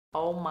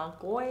Oh my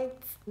god,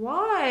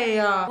 why?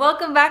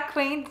 Welcome back,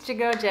 queens. It's your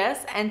girl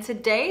Jess, and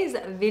today's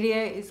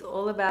video is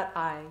all about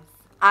eyes.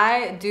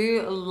 I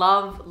do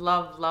love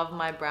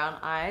my brown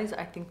eyes.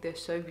 I think they're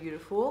so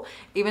beautiful.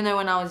 Even though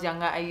when I was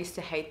younger I used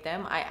to hate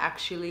them, I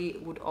actually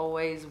would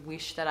always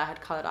wish that I had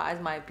colored eyes.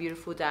 My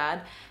beautiful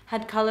dad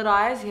had colored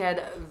eyes. He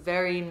had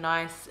very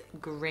nice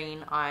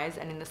green eyes,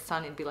 and in the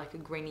sun it'd be like a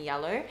greeny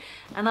yellow,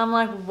 and I'm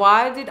like,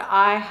 why did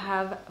I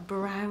have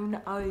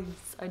brown eyes?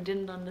 I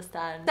didn't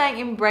understand. Saying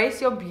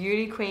embrace your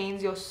beauty,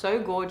 queens. You're so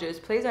gorgeous.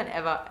 Please don't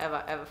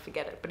ever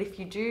forget it. But if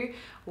you do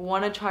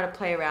want to try to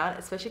play around,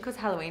 especially because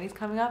Halloween is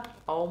coming up,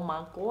 oh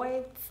my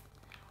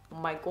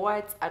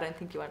god, I don't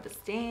think you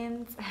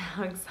understand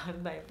how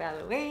excited I am for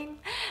Halloween.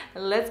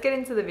 Let's get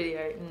into the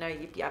video. No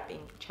yip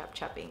yapping, chap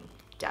chapping,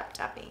 dap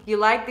tapping. If you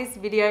like this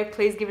video,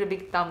 please give it a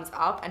big thumbs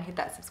up and hit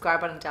that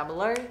subscribe button down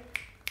below.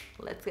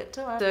 Let's get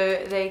to it.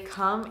 So they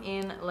come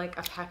in like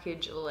a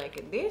package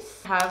like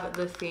this. Have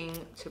the thing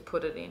to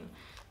put it in.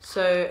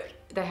 So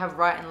they have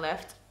right and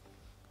left.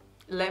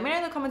 Let me know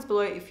in the comments below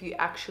if you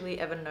actually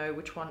ever know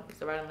which one is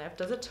the right and left.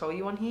 Does it tell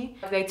you on here?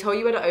 They tell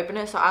you where to open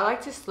it. So I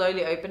like to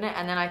slowly open it,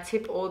 and then I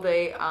tip all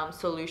the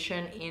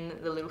solution in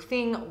the little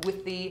thing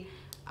with the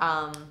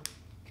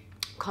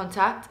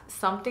contact.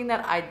 Something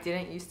that I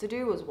didn't used to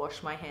do was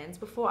wash my hands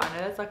before. I know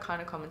that's like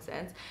kind of common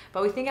sense,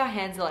 but we think our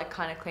hands are like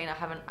kind of clean. I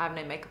have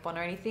no makeup on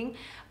or anything.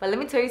 But let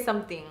me tell you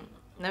something.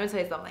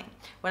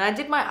 When I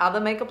did my other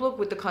makeup look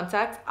with the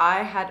contacts,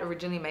 I had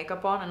originally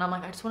makeup on, and I'm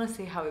like, I just want to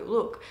see how it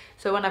look.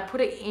 So when I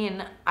put it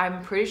in,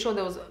 I'm pretty sure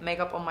there was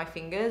makeup on my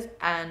fingers,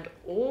 and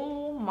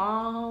oh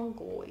my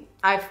god,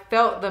 I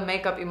felt the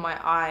makeup in my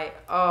eye.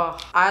 Oh,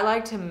 I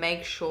like to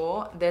make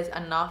sure there's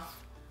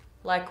enough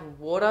like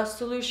water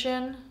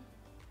solution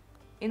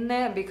in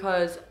there,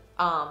 because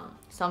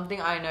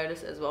something I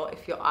noticed as well,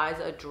 if your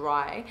eyes are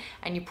dry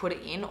and you put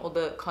it in, or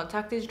the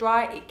contact is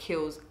dry, it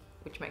kills,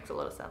 which makes a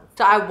lot of sense.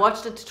 So I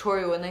watched a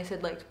tutorial and they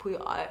said like to put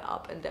your eye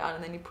up and down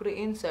and then you put it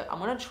in. So I'm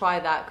gonna try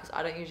that because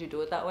I don't usually do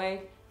it that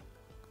way.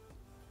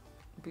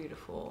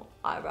 Beautiful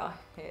eyebrow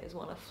hairs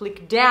wanna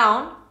flick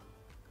down.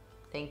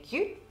 Thank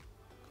you.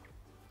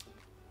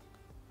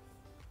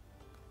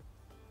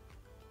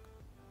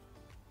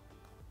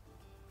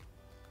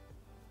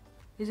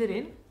 Is it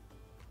in?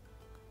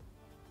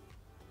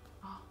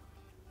 Oh,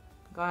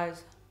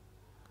 guys.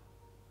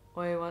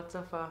 Wait, what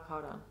the fuck?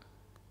 Hold on.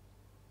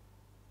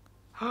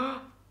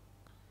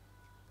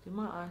 Did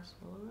my eyes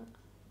swallow it?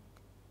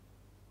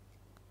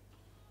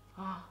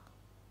 Ah,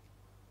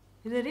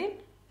 is it in?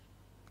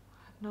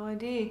 I have no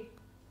idea.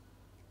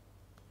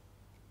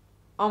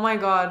 Oh my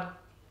god,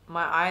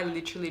 my eye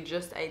literally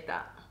just ate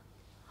that.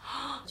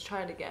 Let's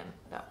try it again.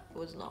 That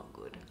was not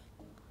good.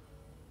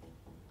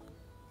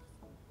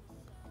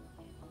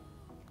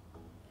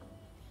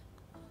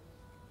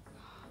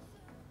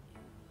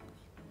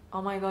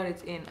 Oh my god,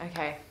 it's in.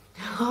 Okay.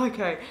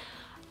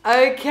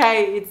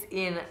 Okay, it's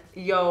in.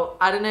 Yo,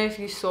 I don't know if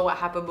you saw what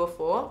happened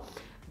before,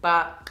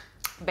 but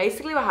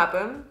basically what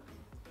happened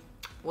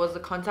was the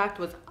contact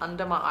was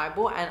under my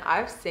eyeball, and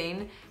I've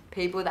seen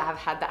people that have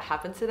had that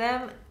happen to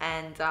them,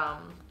 and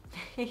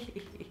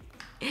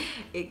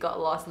it got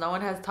lost. No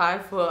one has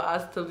time for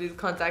us to lose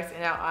contacts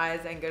in our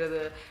eyes and go to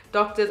the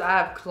doctors. I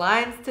have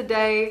clients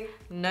today.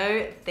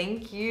 No,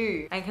 thank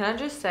you. And can I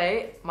just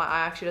say, my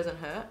eye actually doesn't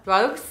hurt. Do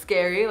I look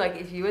scary? Like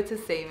if you were to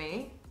see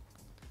me,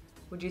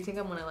 would you think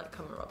I'm gonna like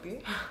come and rob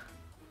you?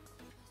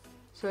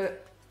 So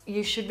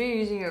you should be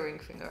using your ring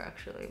finger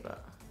actually,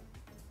 but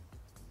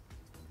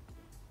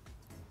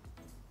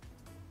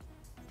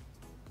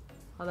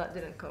oh, that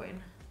didn't go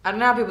in. I don't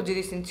know how people do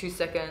this in 2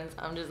 seconds.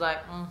 I'm just like,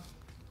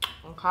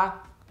 okay.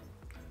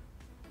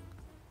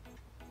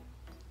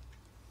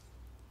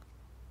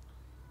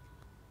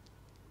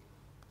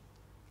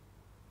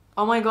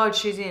 Oh my god,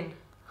 she's in.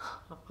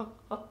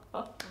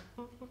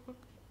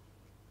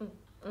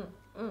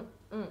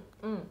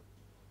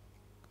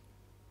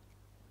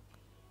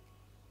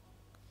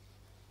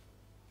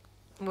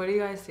 What do you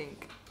guys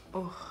think?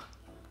 Oh.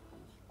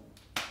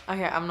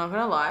 Okay, I'm not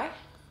gonna lie.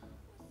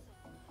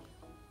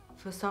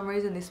 For some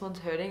reason this one's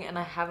hurting, and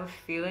I have a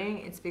feeling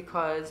it's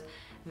because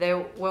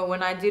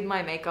when I did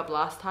my makeup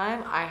last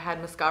time, I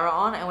had mascara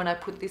on, and when I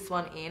put this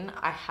one in,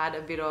 I had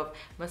a bit of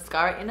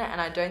mascara in it,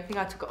 and I don't think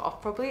I took it off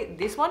properly.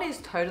 This one is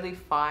totally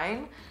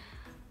fine.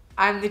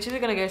 I'm literally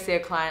gonna go see a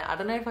client. I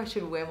don't know if I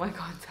should wear my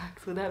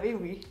contacts. Would that be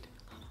weird?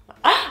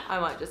 I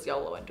might just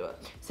YOLO into it.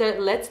 So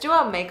let's do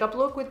our makeup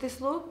look with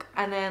this look,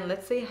 and then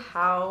let's see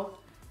how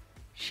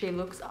she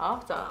looks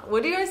after.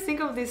 What do you guys think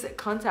of this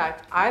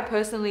contact? I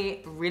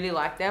personally really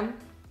like them.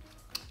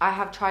 I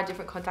have tried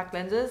different contact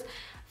lenses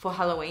for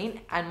Halloween,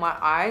 and my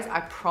eyes,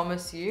 I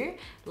promise you,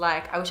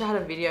 like I wish I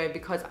had a video,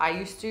 because I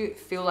used to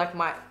feel like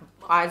my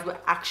eyes were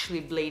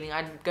actually bleeding.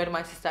 I'd go to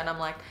my sister and I'm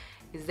like,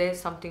 is there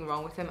something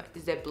wrong with them?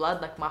 Is there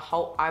blood? Like my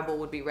whole eyeball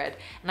would be red.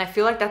 And I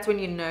feel like that's when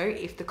you know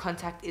if the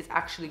contact is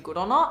actually good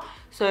or not.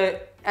 So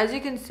as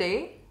you can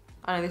see,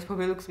 I know this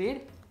probably looks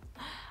weird,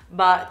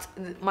 but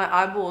my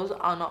eyeballs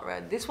are not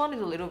red. This one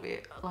is a little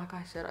bit, like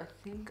I said, I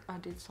think I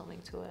did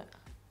something to it.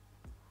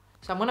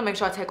 So I'm gonna make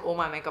sure I take all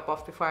my makeup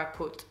off before I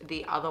put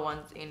the other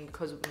ones in,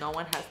 because no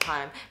one has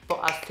time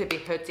for us to be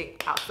hurting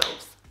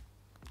ourselves.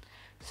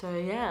 So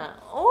yeah.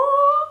 Oh,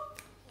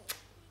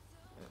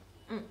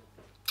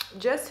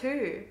 Just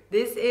who?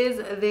 This is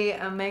the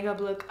makeup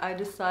look I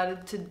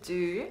decided to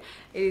do.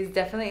 It is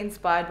definitely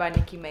inspired by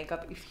Nikki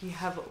Makeup. If you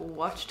have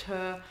watched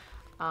her,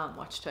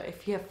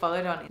 if you have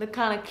followed on, the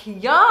kind of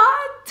cute.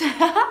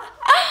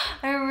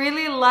 I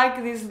really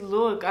like this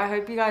look. I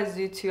hope you guys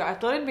do too. I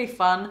thought it'd be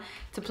fun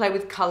to play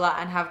with color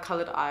and have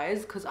colored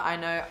eyes, because I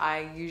know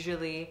I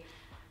usually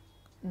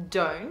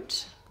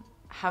don't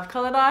have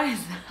colored eyes.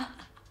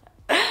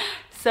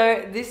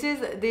 So this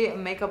is the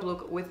makeup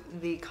look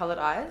with the colored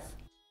eyes.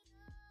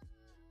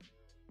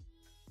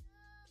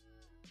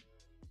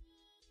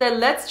 So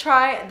let's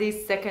try the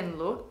second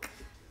look,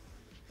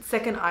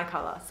 second eye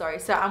color, sorry.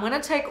 So I'm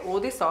gonna take all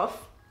this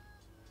off.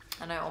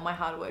 I know all my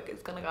hard work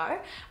is gonna go,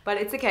 but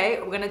it's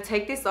okay. We're gonna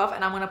take this off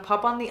and I'm gonna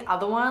pop on the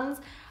other ones.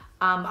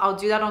 I'll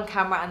do that on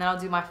camera and then I'll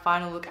do my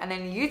final look. And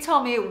then you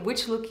tell me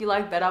which look you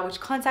like better,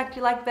 which contact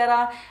you like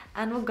better,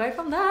 and we'll go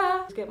from there.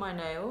 Let's get my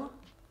nail.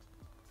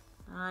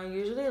 I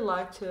usually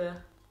like to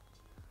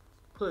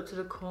put it to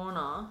the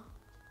corner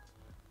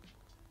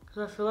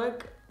because I feel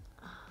like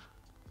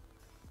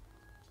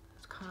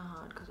it's kind of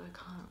hard because I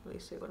can't really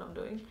see what I'm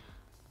doing.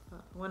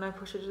 But when I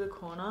push it to the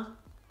corner,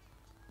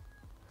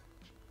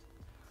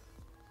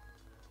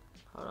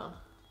 hold on.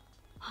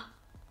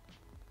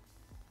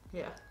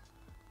 Yeah.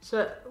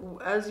 So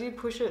as you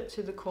push it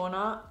to the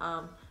corner,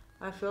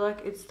 I feel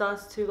like it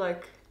starts to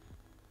like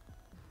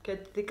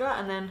get thicker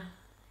and then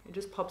it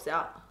just pops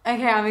out.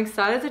 Okay, I'm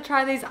excited to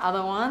try these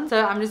other ones.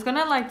 So I'm just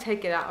gonna like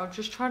take it out. I'll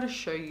just try to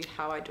show you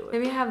how I do it.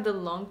 Maybe have the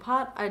long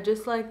part. I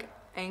just like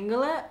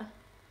angle it.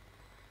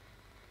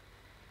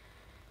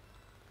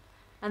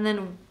 And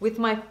then with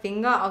my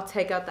finger, I'll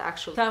take out the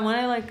actual. So I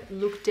wanna like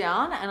look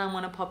down and I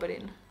wanna pop it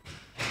in.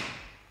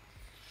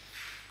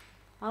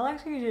 I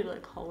like to usually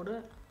like hold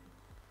it.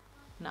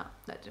 No,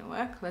 that didn't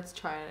work. Let's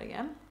try it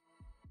again.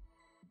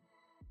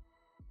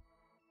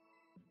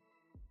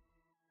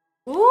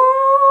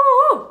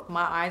 Ooh!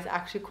 My eye's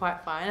actually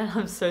quite fine and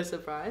I'm so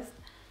surprised.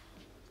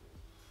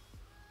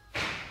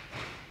 Okay,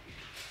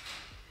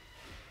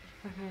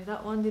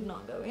 that one did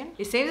not go in.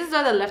 It seems as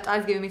though the left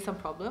eye's giving me some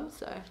problems,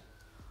 so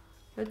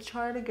let's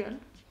try it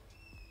again.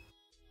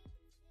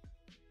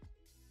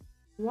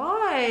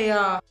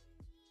 Why?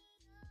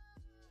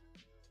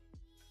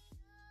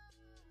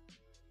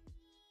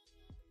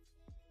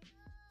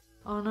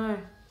 Oh no.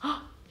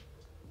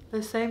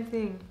 The same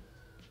thing.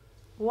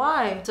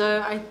 Why?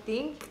 So I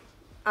think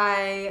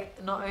I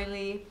not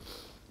only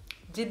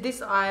did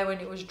this eye when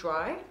it was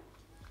dry,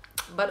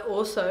 but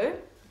also,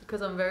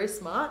 because I'm very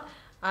smart,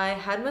 I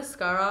had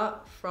mascara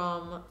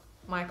from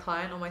my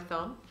client on my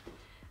thumb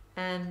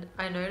and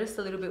I noticed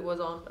a little bit was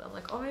on, but I'm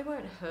like, oh, it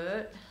won't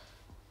hurt.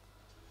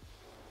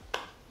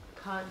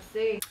 Can't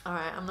see. All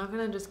right, I'm not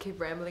gonna just keep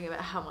rambling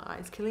about how my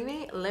eye's killing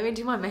me. Let me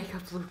do my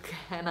makeup look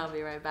and I'll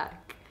be right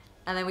back.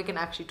 And then we can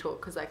actually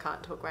talk because I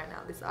can't talk right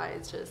now. This eye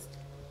is just,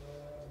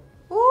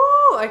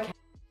 ooh, okay.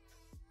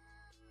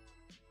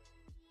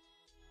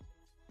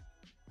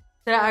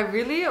 So I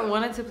really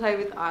wanted to play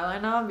with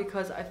eyeliner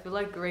because I feel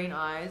like green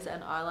eyes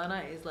and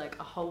eyeliner is like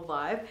a whole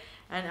vibe.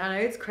 And I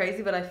know it's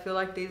crazy, but I feel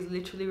like these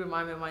literally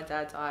remind me of my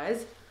dad's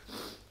eyes.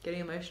 Getting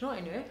emotional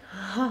anyway.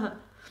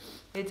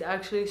 It's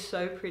actually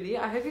so pretty.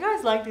 I hope you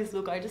guys like this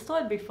look. I just thought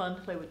it'd be fun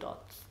to play with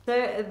dots.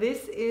 So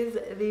this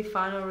is the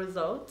final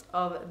result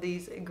of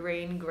these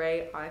green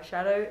gray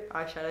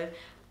eyeshadow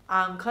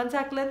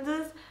contact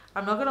lenses.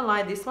 I'm not gonna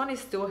lie, this one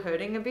is still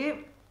hurting a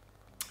bit.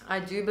 I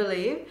do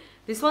believe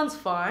this one's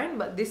fine,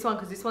 but this one,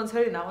 because this one's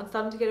hurting, that one's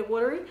starting to get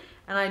watery,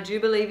 and I do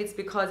believe it's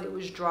because it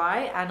was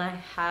dry and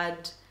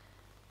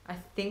I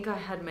think I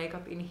had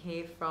makeup in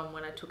here from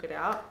when I took it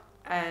out,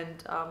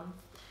 and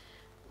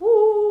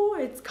ooh,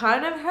 it's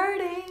kind of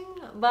hurting,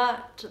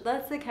 but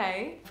that's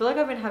okay. I feel like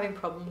I've been having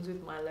problems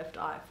with my left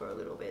eye for a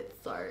little bit,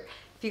 so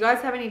if you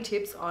guys have any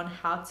tips on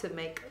how to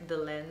make the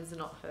lens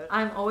not hurt,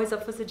 I'm always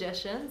up for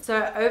suggestions.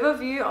 So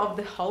overview of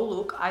the whole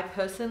look, I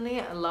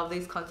personally love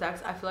these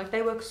contacts. I feel like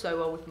they work so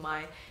well with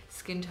my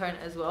skin tone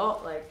as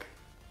well. Like,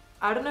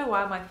 I don't know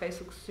why my face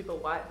looks super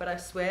white, but I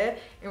swear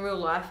in real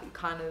life it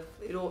kind of,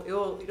 it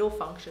all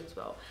functions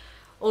well.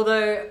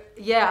 Although,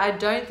 yeah, I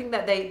don't think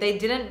that they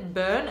didn't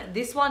burn.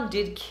 This one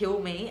did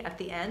kill me at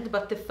the end,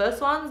 but the first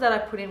ones that I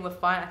put in were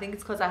fine. I think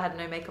it's because I had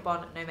no makeup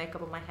on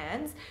my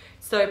hands.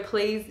 So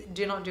please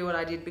do not do what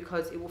I did,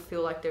 because it will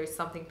feel like there is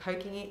something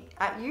poking it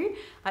at you.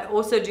 I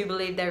also do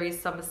believe there is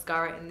some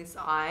mascara in this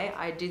eye.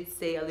 I did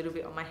see a little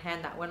bit on my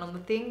hand that went on the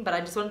thing, but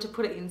I just wanted to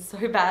put it in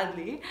so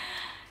badly.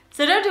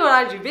 So don't do what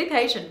I do. Be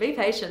patient. Be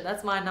patient.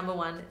 That's my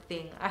 #1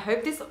 thing. I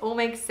hope this all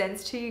makes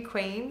sense to you,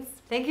 queens.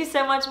 Thank you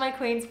so much, my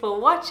queens, for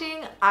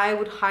watching. I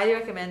would highly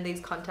recommend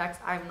these contacts.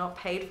 I'm not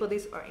paid for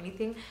this or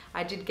anything.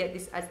 I did get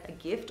this as a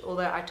gift,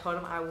 although I told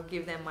them I will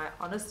give them my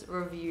honest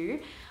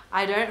review.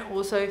 I don't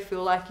also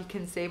feel like you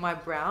can see my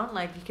brown.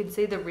 Like, you can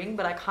see the ring,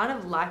 but I kind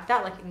of like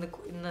that, like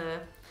in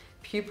the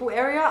pupil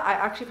area, I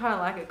actually kind of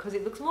like it because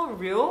it looks more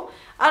real.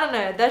 I don't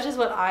know, that's just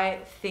what I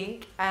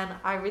think, and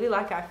I really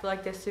like it. I feel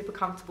like they're super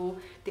comfortable.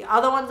 The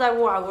other ones I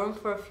wore them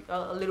for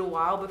a little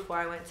while before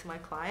I went to my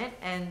client,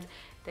 and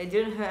they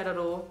didn't hurt at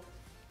all.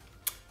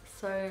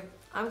 So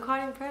I'm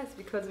quite impressed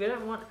because we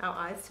don't want our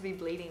eyes to be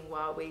bleeding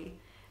while we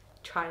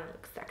try to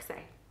look sexy.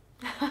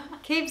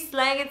 Keep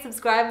slaying and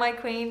subscribe, my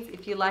queens.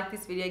 If you like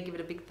this video, give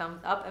it a big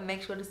thumbs up and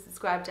make sure to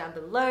subscribe down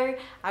below.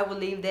 I will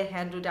leave their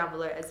handle down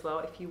below as well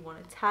if you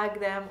want to tag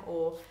them,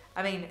 or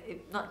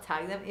not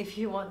tag them, if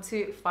you want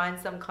to find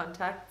some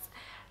contacts,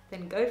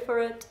 then go for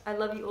it. I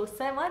love you all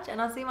so much,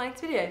 and I'll see you in my next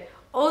video.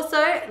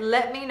 Also,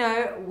 let me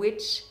know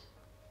which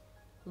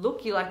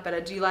look you like better.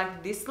 Do you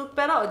like this look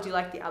better, or do you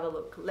like the other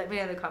look? Let me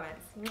know in the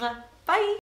comments. Mwah. Bye.